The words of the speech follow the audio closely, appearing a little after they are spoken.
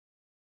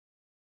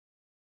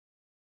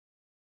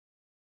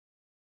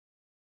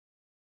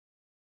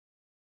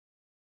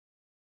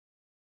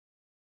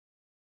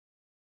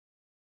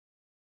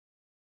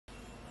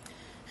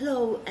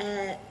Hello,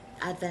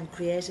 Advent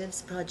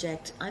Creatives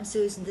Project. I'm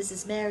Susan, this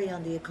is Mary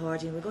on the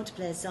accordion. We're going to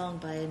play a song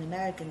by an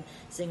American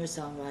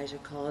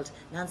singer-songwriter called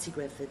Nancy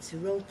Griffiths, who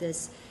wrote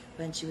this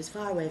when she was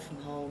far away from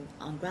home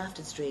on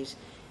Grafton Street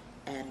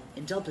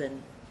in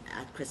Dublin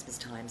at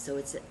Christmastime. So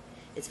it's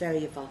very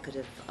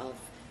evocative of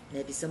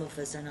maybe some of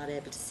us are not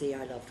able to see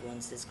our loved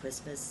ones this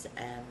Christmas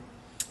and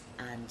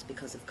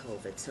because of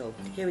COVID. So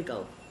here we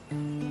go.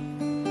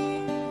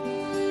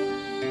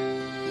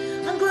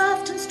 On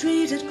Grafton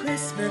Street at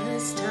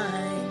Christmas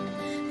time,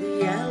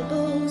 the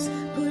elbows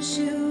push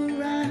you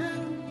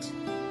round.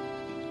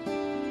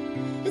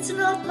 It's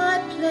not my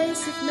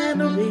place of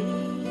memory,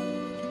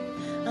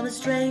 I'm a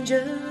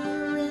stranger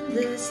in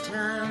this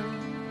town.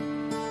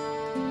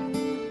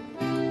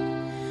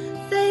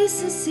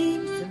 Faces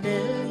seem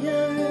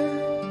familiar,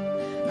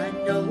 I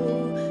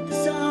know the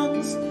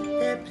songs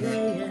they're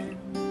playing.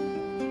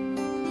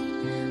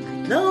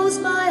 I close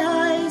my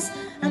eyes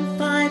and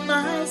find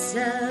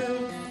myself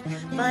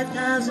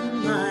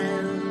 5,000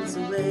 miles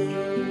away.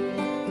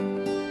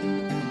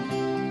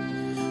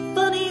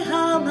 Funny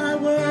how my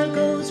world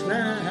goes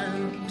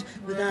round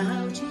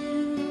without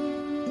you.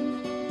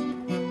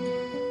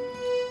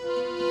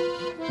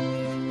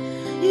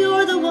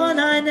 You're the one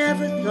I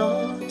never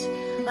thought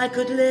I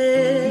could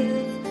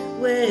live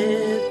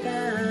without.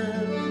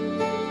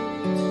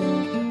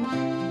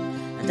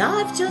 And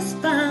I've just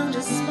found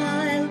a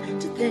smile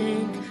to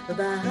think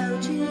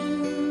about you.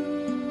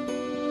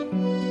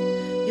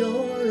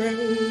 You're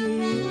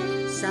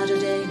a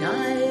Saturday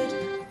night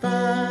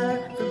far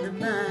from the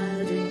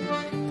madding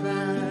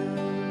crowd.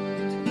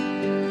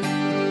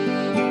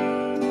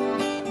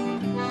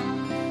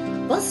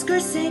 A busker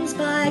sings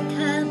by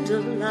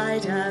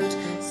candlelight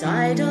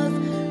outside of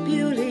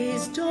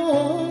Bewley's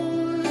door.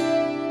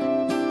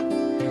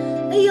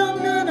 A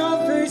young nun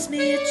offers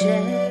me a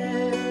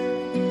chair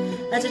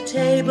at a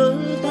table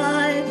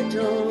by the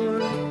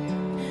door,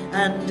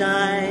 and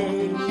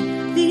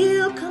I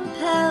feel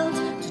compelled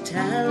to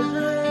tell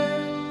her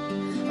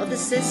of the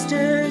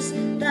sisters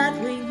that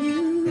we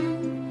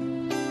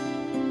knew,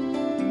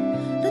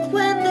 that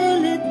when they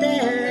lit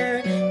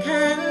their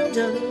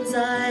candles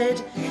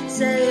I'd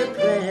say a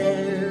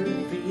prayer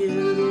for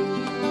you.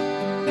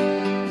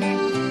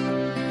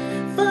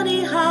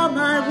 Funny how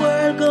my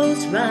world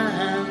goes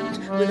round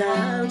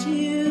without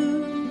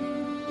you.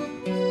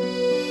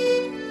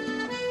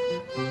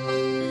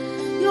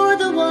 You're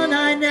the one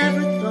I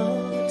never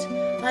thought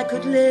I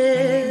could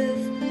live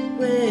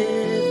without.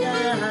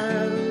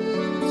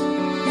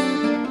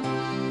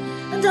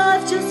 And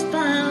I've just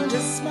found a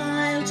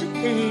smile to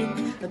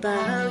think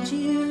about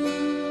you.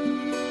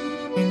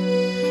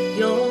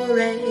 You're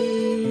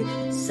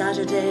a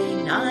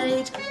Saturday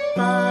night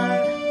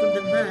far from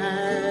the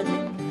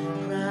madding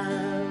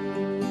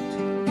crowd.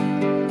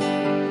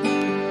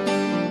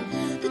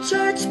 The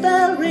church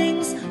bell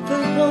rings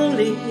for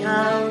holy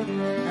hour,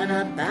 and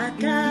I'm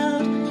back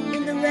out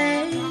in the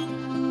rain.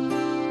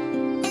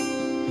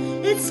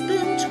 It's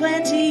been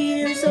 20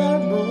 years or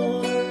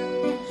more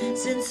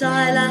since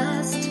I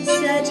last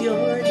said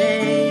your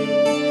name,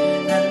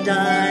 and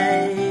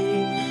I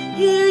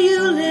hear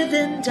you live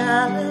in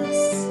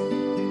Dallas,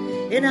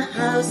 in a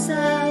house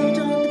out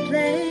on the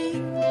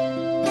plain.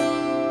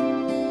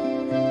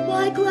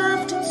 Why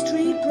Grafton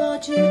Street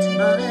brought you to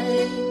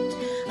mind,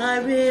 I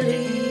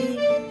really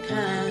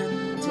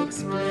can't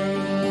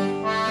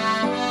explain.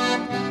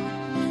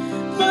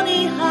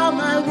 Funny how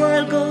my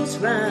world goes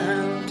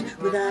round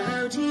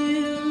without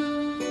you.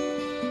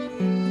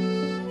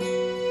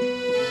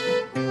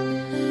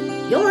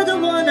 You're the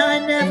one I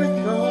never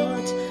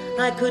thought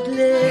I could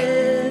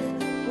live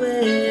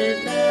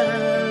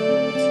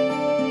without.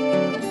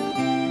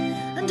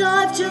 And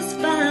I've just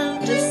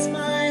found a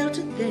smile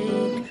to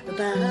think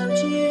about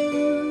you.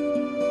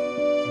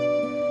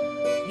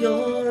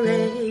 You're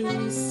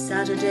a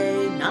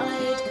Saturday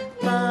night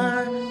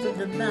far from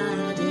the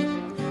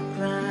madding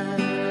crowd.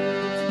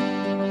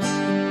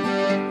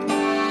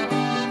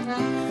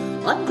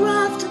 On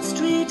Grafton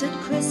Street at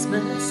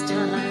Christmas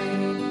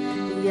time,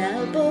 the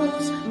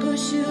elbows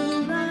push you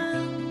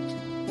round.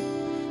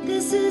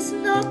 This is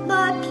not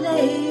my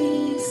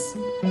place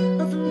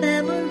of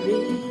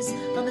memories,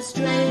 I'm a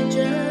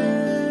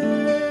stranger